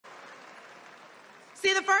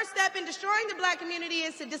See, the first step in destroying the black community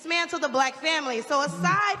is to dismantle the black family. So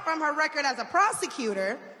aside from her record as a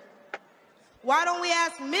prosecutor, why don't we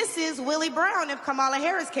ask Mrs. Willie Brown if Kamala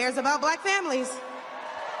Harris cares about black families?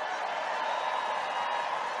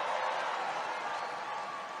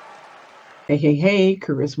 Hey,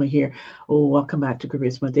 Kharisma here. Oh, welcome back to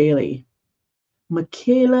Kharisma Daily.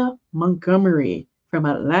 Michaelah Montgomery from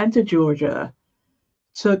Atlanta, Georgia,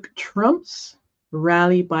 took Trump's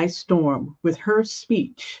rally by storm with her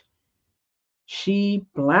speech. She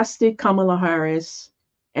blasted Kamala Harris,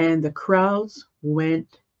 and the crowds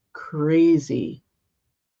went crazy.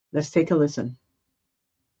 Let's take a listen.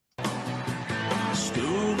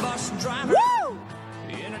 School bus driver. Woo!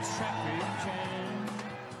 In a traffic jam.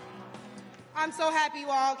 I'm so happy you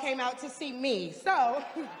all came out to see me. So,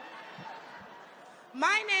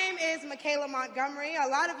 my name is Michaelah Montgomery. A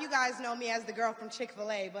lot of you guys know me as the girl from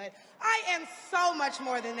Chick-fil-A, but I am so much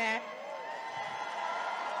more than that.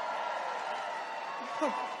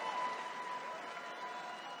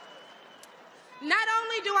 Not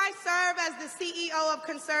only do I serve as the CEO of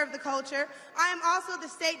Conserve the Culture, I am also the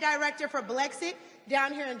state director for Blexit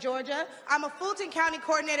down here in Georgia. I'm a Fulton County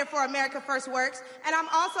coordinator for America First Works, and I'm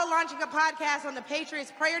also launching a podcast on the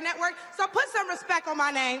Patriots Prayer Network, so put some respect on my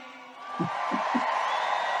name.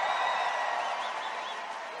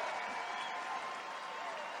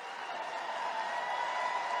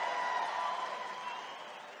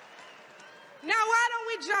 Now, why don't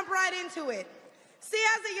we jump right into it? See,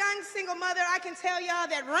 as a young single mother, I can tell y'all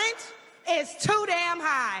that rent is too damn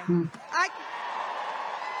high.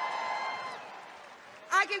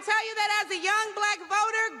 I can tell you that as a young black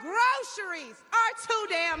voter, groceries are too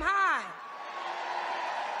damn high.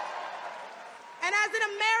 And as an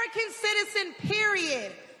American citizen,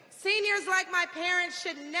 period, seniors like my parents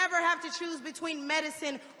should never have to choose between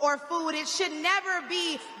medicine or food. It should never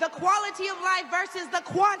be the quality of life versus the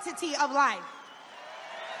quantity of life.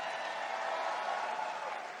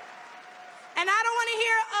 And I don't want to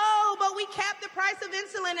hear, oh, but we capped the price of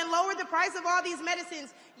insulin and lowered the price of all these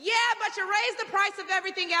medicines. Yeah, but you raised the price of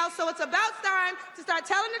everything else, so it's about time to start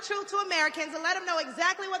telling the truth to Americans and let them know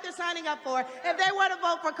exactly what they're signing up for if they want to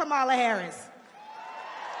vote for Kamala Harris.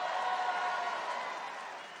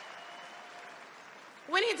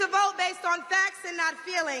 We need to vote based on facts and not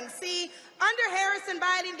feelings. See, under Harris and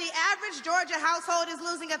Biden, the average Georgia household is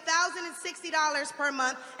losing $1,060 per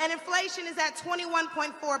month, and inflation is at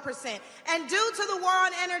 21.4%. And due to the war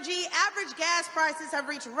on energy, average gas prices have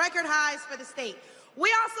reached record highs for the state.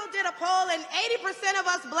 We also did a poll, and 80% of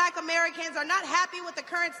us black Americans are not happy with the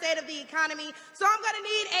current state of the economy, so I'm going to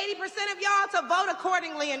need 80% of y'all to vote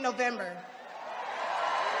accordingly in November.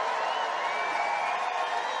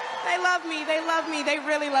 They love me, they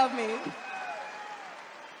really love me.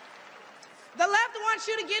 The left wants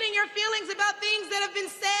you to get in your feelings about things that have been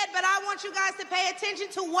said, but I want you guys to pay attention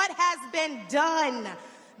to what has been done.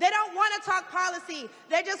 They don't want to talk policy.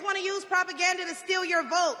 They just want to use propaganda to steal your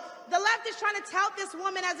vote. The left is trying to tout this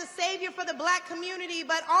woman as a savior for the black community,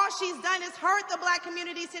 but all she's done is hurt the black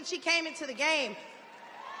community since she came into the game.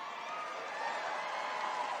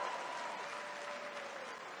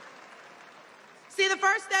 See, the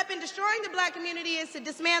first step in destroying the black community is to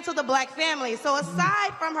dismantle the black family. So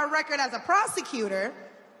aside from her record as a prosecutor,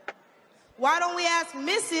 why don't we ask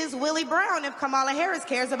Mrs. Willie Brown if Kamala Harris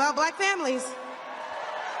cares about black families?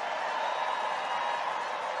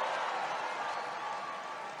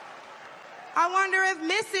 I wonder if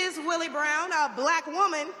Mrs. Willie Brown, a black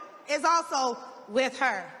woman, is also with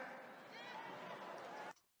her.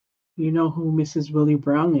 You know who Mrs. Willie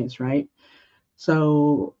Brown is, right?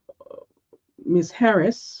 So Ms.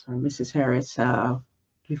 Harris, or Mrs. Harris,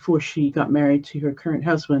 before she got married to her current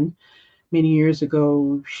husband, many years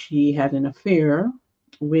ago, she had an affair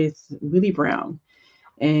with Willie Brown.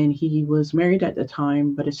 And he was married at the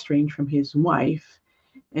time, but estranged from his wife.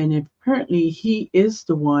 And apparently he is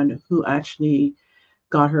the one who actually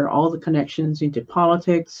got her all the connections into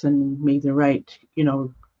politics and made the right,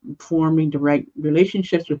 forming the right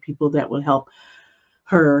relationships with people that will help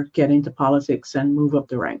her get into politics and move up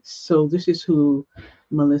the ranks. So this is who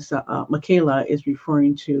Michaelah is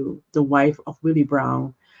referring to, the wife of Willie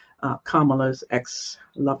Brown, Kamala's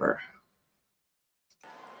ex-lover.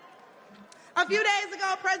 A few days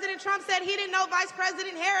ago, President Trump said he didn't know Vice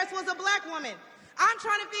President Harris was a black woman. I'm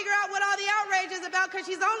trying to figure out what all the outrage is about because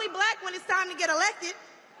she's only black when it's time to get elected.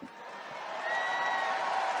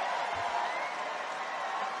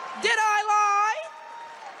 Did I lie?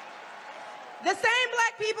 The same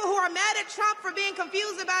black people who are mad at Trump for being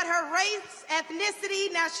confused about her race,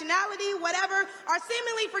 ethnicity, nationality, whatever, are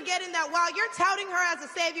seemingly forgetting that while you're touting her as a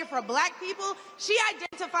savior for black people, she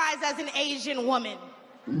identifies as an Asian woman.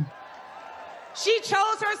 She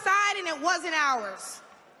chose her side and it wasn't ours.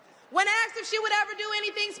 When asked if she would ever do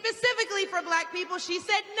anything specifically for black people, she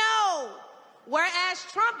said no. Whereas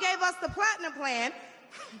Trump gave us the Platinum Plan,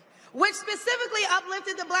 which specifically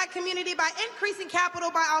uplifted the black community by increasing capital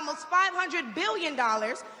by almost $500 billion,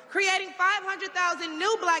 creating 500,000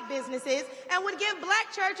 new black businesses, and would give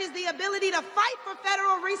black churches the ability to fight for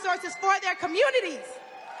federal resources for their communities.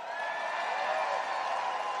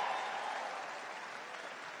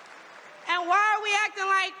 And why are we acting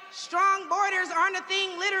like strong borders aren't a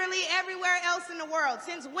thing literally everywhere else in the world?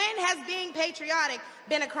 Since when has being patriotic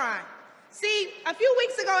been a crime? See, a few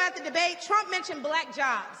weeks ago at the debate, Trump mentioned black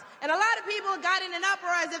jobs. And a lot of people got in an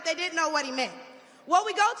uproar as if they didn't know what he meant. Well,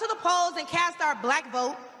 we go to the polls and cast our black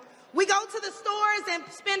vote. We go to the stores and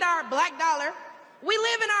spend our black dollar. We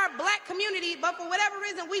live in our black community, but for whatever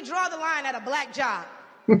reason, we draw the line at a black job.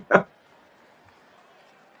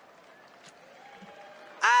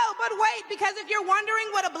 Oh, but wait, because if you're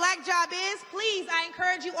wondering what a black job is, please, I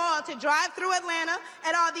encourage you all to drive through Atlanta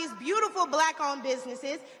at all these beautiful black-owned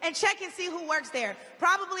businesses and check and see who works there.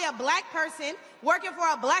 Probably a black person working for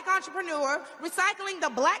a black entrepreneur, recycling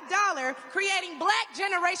the black dollar, creating black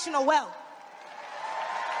generational wealth.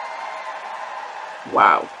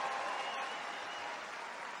 Wow.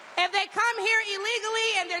 If they come here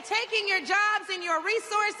illegally and they're taking your jobs and your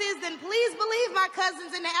resources, then please believe my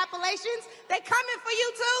cousins in the Appalachians, they coming for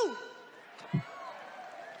you too.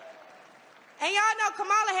 And y'all know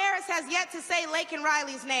Kamala Harris has yet to say Laken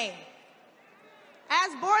Riley's name.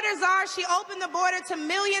 As borders are, she opened the border to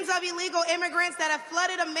millions of illegal immigrants that have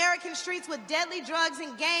flooded American streets with deadly drugs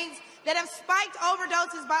and gangs that have spiked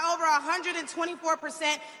overdoses by over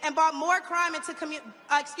 124% and brought more crime into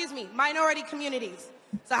minority communities.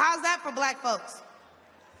 So how's that for black folks?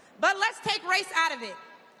 But let's take race out of it.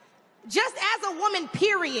 Just as a woman,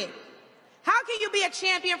 period. How can you be a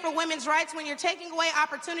champion for women's rights when you're taking away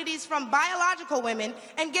opportunities from biological women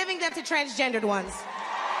and giving them to transgendered ones?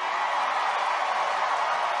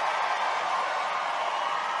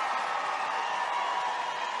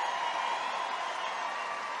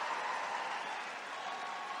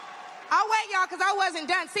 I'll wait, y'all, because I wasn't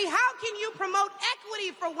done. See, how can you promote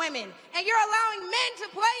equity for women and you're allowing men to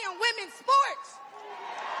play in women's sports?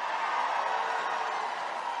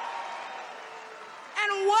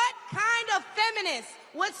 And what kind of feminist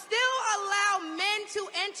would still allow men to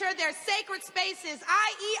enter their sacred spaces,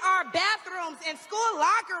 i.e. our bathrooms and school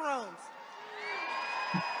locker rooms?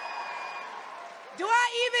 Do I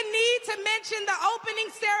even need to mention the opening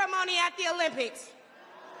ceremony at the Olympics?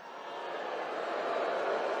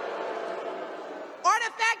 Or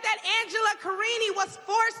the fact that Angela Carini was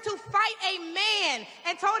forced to fight a man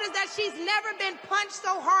and told us that she's never been punched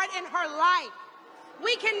so hard in her life.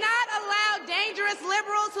 We cannot allow dangerous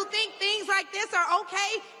liberals who think things like this are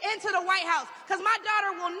okay into the White House, because my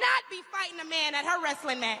daughter will not be fighting a man at her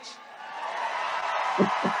wrestling match.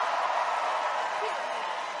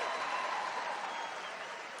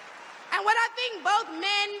 And what I think both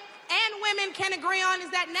men and women can agree on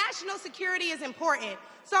is that national security is important.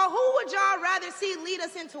 So who would y'all rather see lead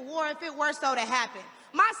us into war if it were so to happen?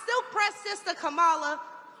 My silk-pressed sister Kamala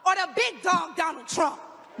or the big dog Donald Trump?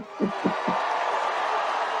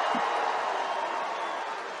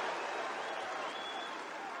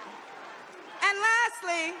 And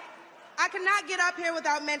lastly, I cannot get up here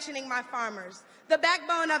without mentioning my farmers, the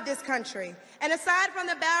backbone of this country. And aside from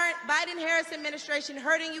the Biden-Harris administration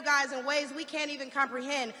hurting you guys in ways we can't even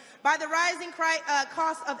comprehend by the rising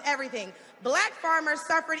cost of everything, black farmers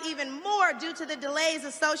suffered even more due to the delays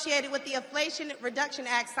associated with the Inflation Reduction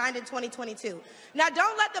Act signed in 2022. Now,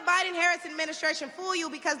 don't let the Biden-Harris administration fool you,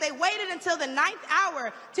 because they waited until the 9th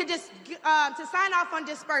hour to sign off on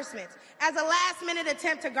disbursements as a last-minute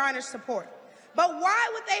attempt to garner support. But why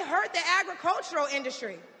would they hurt the agricultural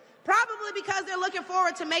industry? Probably because they're looking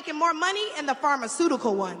forward to making more money in the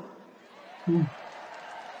pharmaceutical one. And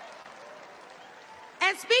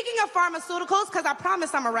speaking of pharmaceuticals, because I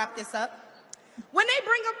promise I'm gonna wrap this up, when they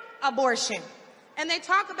bring up abortion and they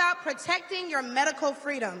talk about protecting your medical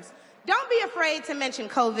freedoms, don't be afraid to mention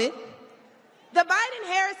COVID. The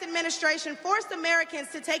Biden-Harris administration forced Americans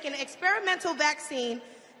to take an experimental vaccine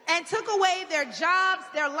and took away their jobs,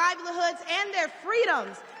 their livelihoods, and their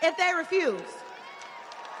freedoms if they refused.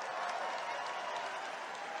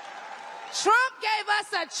 Trump gave us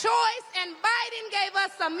a choice and Biden gave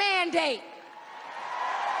us a mandate.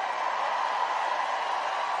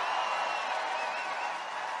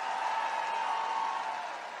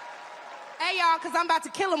 play, y'all, because I'm about to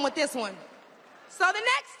kill him with this one. So the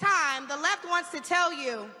next time the left wants to tell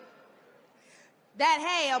you that,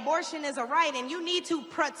 hey, abortion is a right and you need to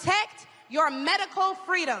protect your medical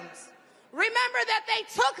freedoms, remember that they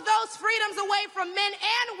took those freedoms away from men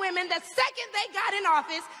and women the second they got in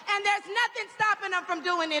office, and there's nothing stopping them from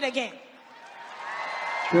doing it again.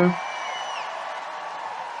 True.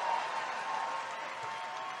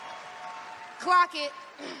 Clock it.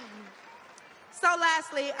 So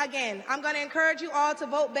lastly, again, I'm going to encourage you all to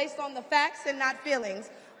vote based on the facts and not feelings.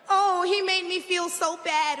 Oh, he made me feel so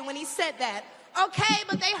bad when he said that. Okay,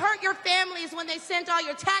 but they hurt your families when they sent all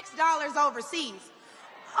your tax dollars overseas.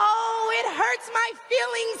 Oh, it hurts my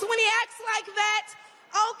feelings when he acts like that.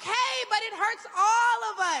 Okay, but it hurts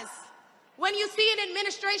all of us when you see an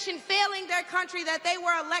administration failing their country that they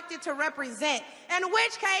were elected to represent. In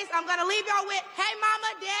which case, I'm going to leave y'all with, hey,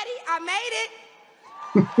 mama, daddy, I made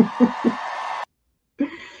it.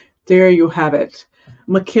 There you have it.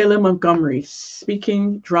 Michaelah Montgomery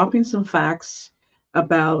speaking, dropping some facts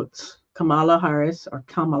about Kamala Harris,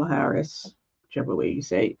 whichever way you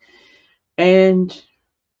say it, and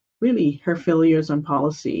really her failures on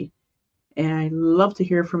policy. And I'd love to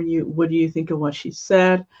hear from you. What do you think of what she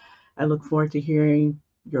said? I look forward to hearing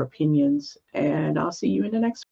your opinions, and I'll see you in the next